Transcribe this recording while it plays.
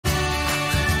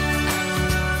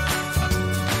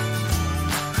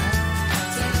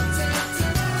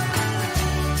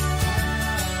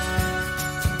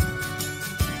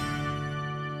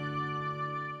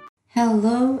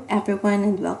Hello everyone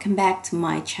and welcome back to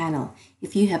my channel.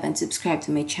 If you haven't subscribed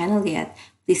to my channel yet,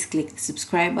 please click the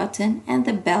subscribe button and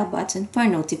the bell button for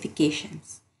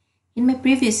notifications. In my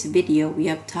previous video, we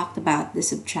have talked about the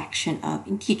subtraction of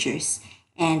integers,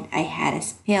 and I had a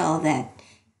spill that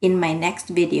in my next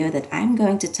video that I'm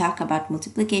going to talk about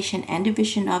multiplication and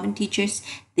division of integers.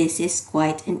 This is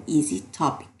quite an easy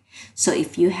topic. So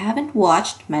if you haven't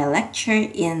watched my lecture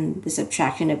in the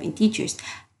subtraction of integers,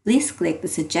 please click the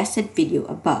suggested video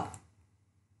above.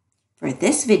 For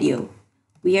this video,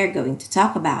 we are going to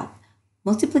talk about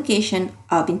multiplication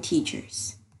of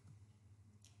integers.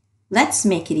 Let's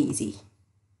make it easy.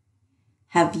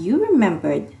 Have you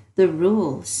remembered the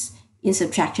rules in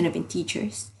subtraction of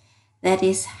integers? That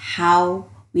is how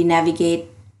we navigate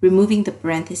removing the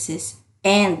parentheses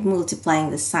and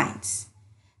multiplying the signs.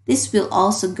 This will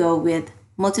also go with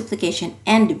multiplication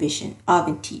and division of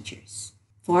integers.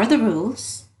 For the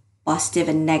rules, positive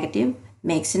and negative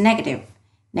makes a negative.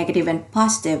 Negative and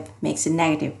positive makes a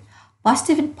negative.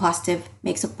 Positive and positive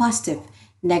makes a positive.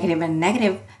 Negative and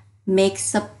negative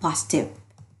makes a positive.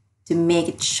 To make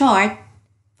it short,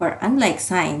 for unlike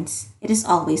signs, it is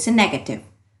always a negative.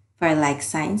 For like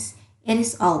signs, it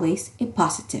is always a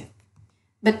positive.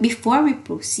 But before we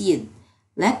proceed,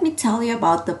 let me tell you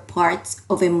about the parts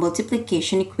of a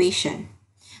multiplication equation.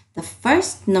 The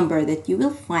first number that you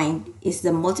will find is the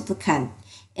multiplicand.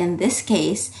 In this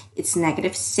case, it's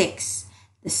 -6.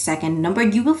 The second number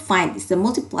you will find is the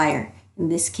multiplier. In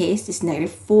this case, it's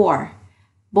 -4.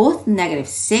 Both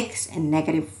 -6 and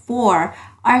 -4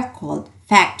 are called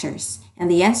factors, and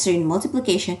the answer in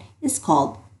multiplication is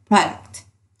called product.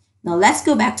 Now let's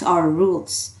go back to our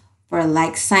rules. For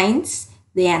like signs,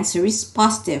 the answer is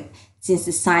positive. Since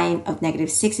the sign of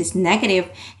 -6 is negative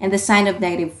and the sign of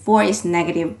 -4 is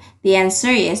negative, the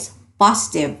answer is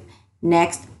positive.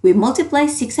 Next, we multiply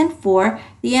 6 and 4.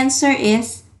 The answer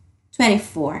is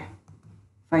 24.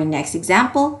 For our next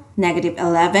example,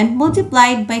 -11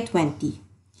 multiplied by 20.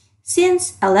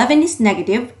 Since 11 is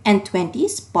negative and 20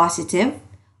 is positive,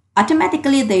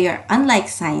 automatically they are unlike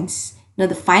signs. Now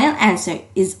the final answer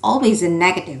is always a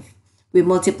negative. We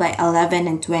multiply 11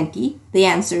 and 20. The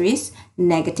answer is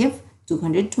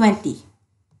 -220.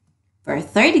 For our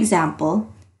third example,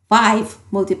 5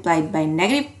 multiplied by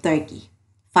 -30.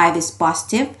 5 is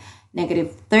positive,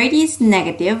 -30 is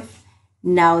negative.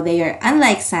 Now they are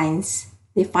unlike signs.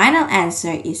 The final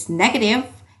answer is negative,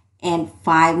 and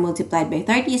 5 multiplied by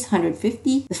 30 is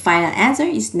 150. The final answer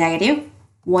is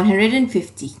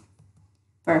 -150.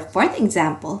 For our fourth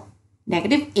example,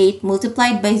 -8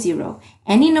 multiplied by 0.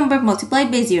 Any number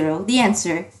multiplied by 0, the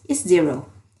answer is 0.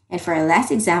 And for our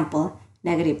last example,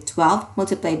 -12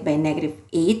 multiplied by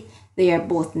 -8. They are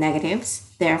both negatives.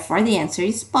 Therefore, the answer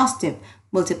is positive.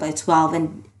 Multiply 12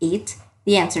 and 8.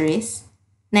 The answer is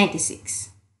 96.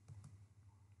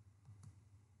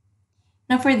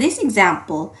 Now for this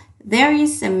example, there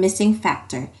is a missing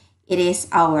factor. It is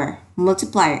our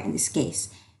multiplier in this case.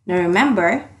 Now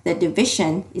remember that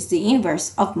division is the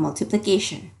inverse of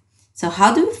multiplication. So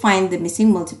how do we find the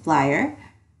missing multiplier?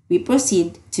 We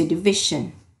proceed to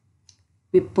division.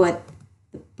 We put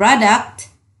the product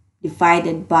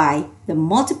divided by the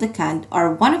multiplicand,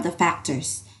 or one of the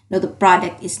factors. Now the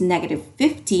product is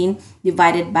 -15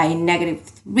 divided by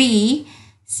 -3.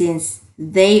 Since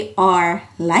they are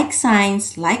like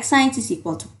signs is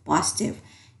equal to positive.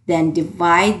 Then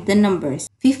divide the numbers.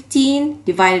 15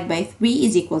 divided by 3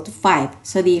 is equal to 5.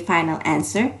 So the final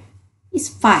answer is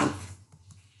 5.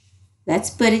 Let's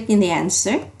put it in the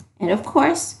answer. And of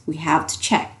course, we have to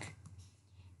check.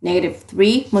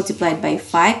 -3 multiplied by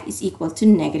 5 is equal to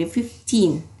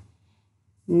 -15.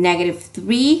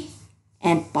 -3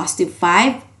 and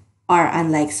 +5 are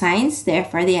unlike signs.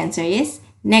 Therefore, the answer is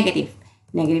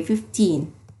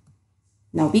 -15.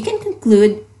 Now we can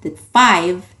conclude that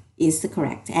 5 is the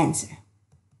correct answer.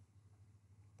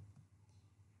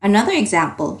 Another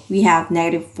example, we have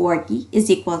 -40 is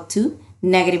equal to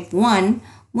 -1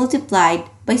 multiplied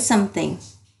by something.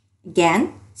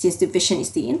 Again, since division is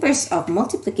the inverse of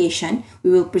multiplication, we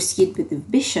will proceed with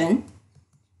division.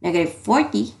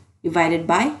 -40 divided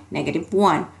by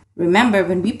 -1. Remember,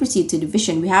 when we proceed to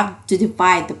division, we have to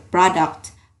divide the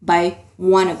product by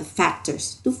one of the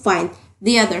factors to find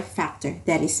the other factor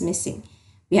that is missing.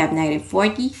 We have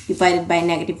 -40 divided by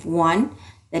 -1.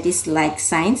 That is like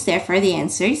signs. Therefore, the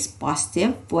answer is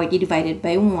positive. 40 divided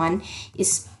by 1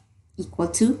 is equal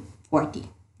to 40.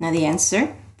 Now the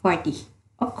answer, 40.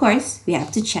 Of course, we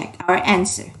have to check our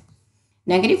answer.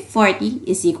 -40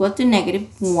 is equal to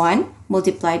 -1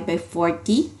 multiplied by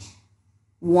 40.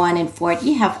 1 and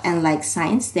 40 have unlike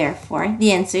signs. Therefore,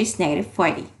 the answer is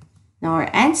 -40. Now our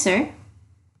answer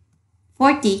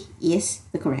 40 is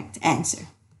the correct answer.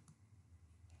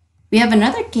 We have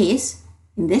another case.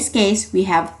 In this case, we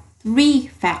have 3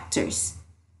 factors.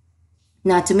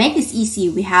 Now, to make this easy,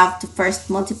 we have to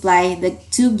first multiply the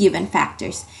 2 given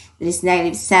factors. That is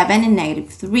negative 7 and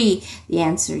negative 3. The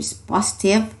answer is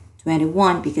positive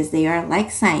 21 because they are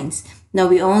like signs. Now,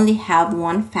 we only have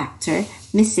 1 factor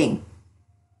missing.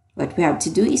 What we have to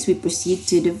do is we proceed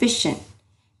to division.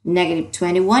 Negative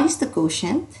 21 is the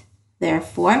quotient.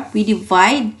 Therefore, we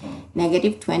divide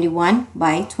negative 21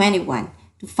 by 21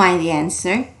 to find the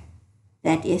answer.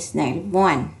 That is negative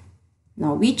 1.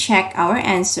 Now, we check our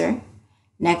answer.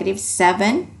 Negative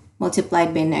 7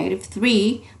 multiplied by negative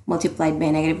 3 multiplied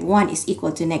by negative 1 is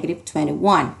equal to negative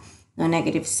 21. Now,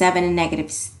 negative 7 and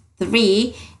negative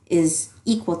 3 is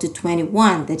equal to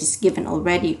 21. That is given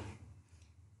already.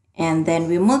 And then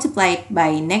we multiply it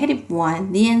by negative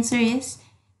 1. The answer is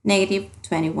negative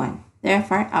 21.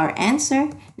 Therefore, our answer,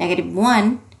 negative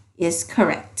 1, is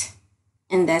correct.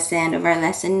 And that's the end of our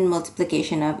lesson in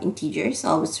multiplication of integers.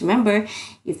 Always remember,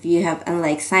 if you have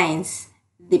unlike signs,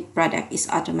 the product is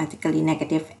automatically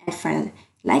negative. And for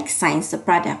like signs, the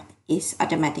product is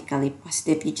automatically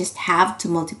positive. You just have to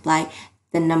multiply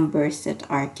the numbers that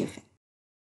are given.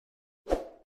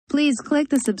 Please click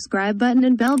the subscribe button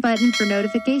and bell button for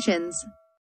notifications.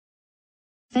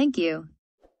 Thank you.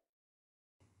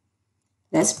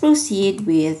 Let's proceed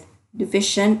with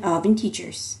division of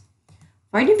integers.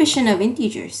 For division of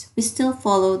integers, we still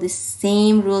follow the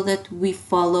same rule that we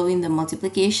follow in the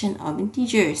multiplication of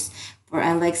integers. For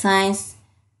unlike signs,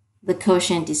 the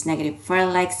quotient is negative. For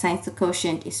like signs, the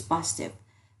quotient is positive.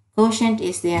 Quotient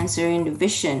is the answer in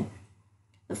division.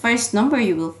 The first number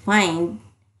you will find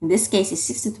in this case is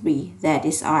 63. That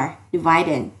is our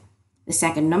dividend. The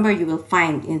second number you will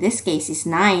find in this case is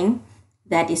 9.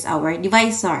 That is our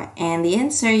divisor. And the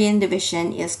answer in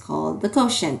division is called the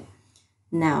quotient.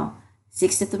 Now,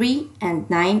 63 and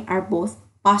 9 are both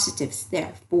positives.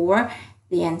 Therefore,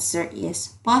 the answer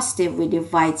is positive. We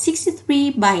divide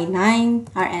 63 by 9.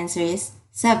 Our answer is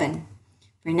 7.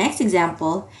 For next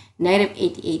example, negative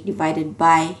 88 divided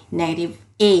by negative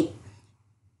 8.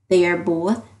 They are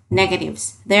both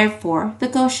negatives. Therefore, the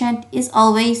quotient is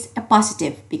always a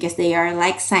positive because they are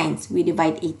like signs. We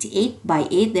divide 88 by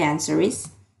 8. The answer is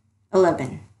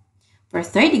 11. For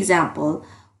third example,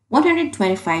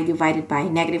 125 divided by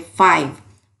negative 5.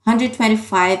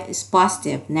 125 is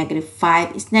positive. Negative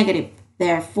 5 is negative.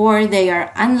 Therefore, they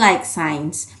are unlike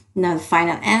signs. Now, the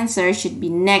final answer should be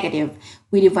negative.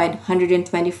 We divide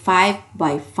 125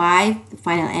 by 5. The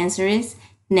final answer is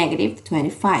negative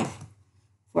 25.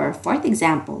 For our fourth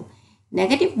example,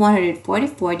 negative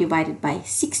 144 divided by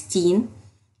 16.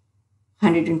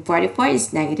 144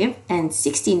 is negative and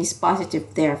 16 is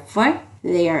positive. Therefore,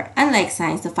 they are unlike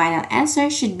signs. The final answer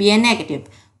should be a negative.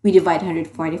 We divide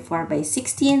 144 by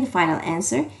 16. The final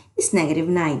answer is negative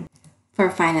 9. For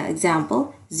our final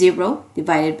example, 0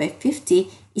 divided by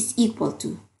 50 is equal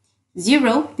to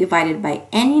 0 divided by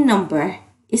any number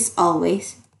is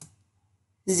always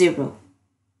 0.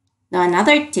 Now,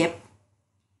 another tip.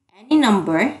 Any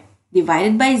number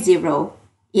divided by 0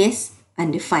 is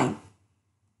undefined.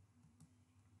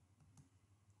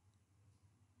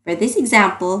 For this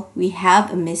example, we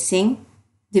have a missing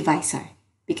divisor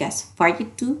because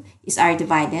 42 is our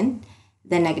dividend,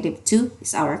 the negative 2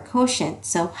 is our quotient.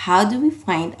 So how do we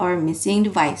find our missing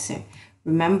divisor?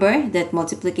 Remember that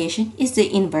multiplication is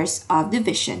the inverse of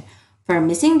division. For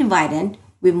missing dividend,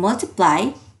 we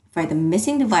multiply. For the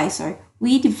missing divisor,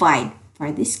 we divide.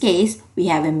 For this case, we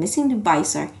have a missing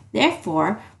divisor.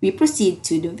 Therefore, we proceed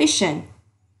to division.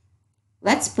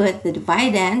 Let's put the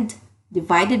dividend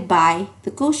divided by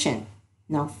the quotient.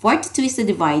 Now, 42 is the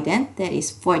dividend. That is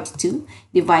 42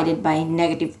 divided by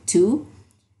negative 2.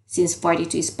 Since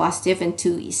 42 is positive and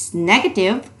 2 is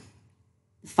negative,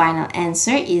 the final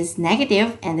answer is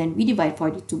negative, and then we divide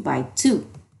 42 by 2.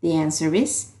 The answer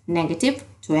is negative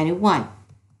 21.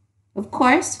 Of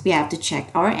course, we have to check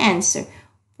our answer.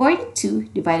 42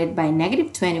 divided by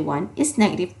negative 21 is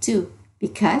negative 2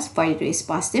 because 42 is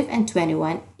positive and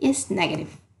 21 is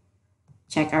negative.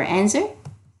 Check our answer.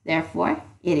 Therefore,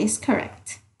 it is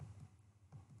correct.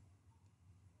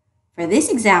 For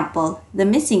this example, the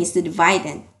missing is the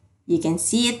dividend. You can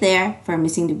see it there. For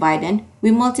missing dividend,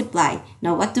 we multiply.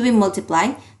 Now, what do we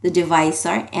multiply? The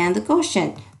divisor and the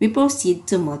quotient. We proceed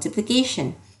to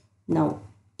multiplication. Now,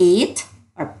 8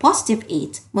 or positive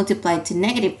 8 multiplied to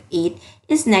negative 8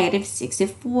 is negative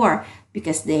 64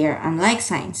 because they are unlike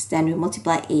signs. Then we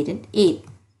multiply 8 and 8.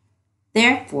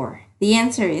 Therefore, the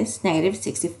answer is negative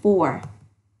 64.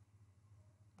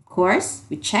 Of course,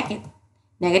 we check it.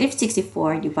 Negative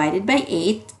 64 divided by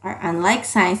 8 are unlike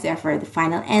signs, therefore the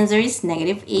final answer is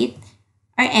negative 8.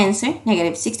 Our answer,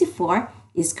 negative 64,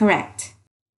 is correct.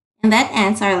 And that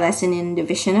ends our lesson in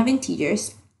division of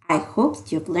integers. I hope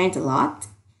that you've learned a lot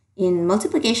in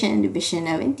multiplication and division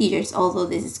of integers, although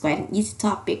this is quite an easy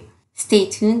topic. Stay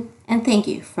tuned and thank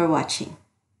you for watching.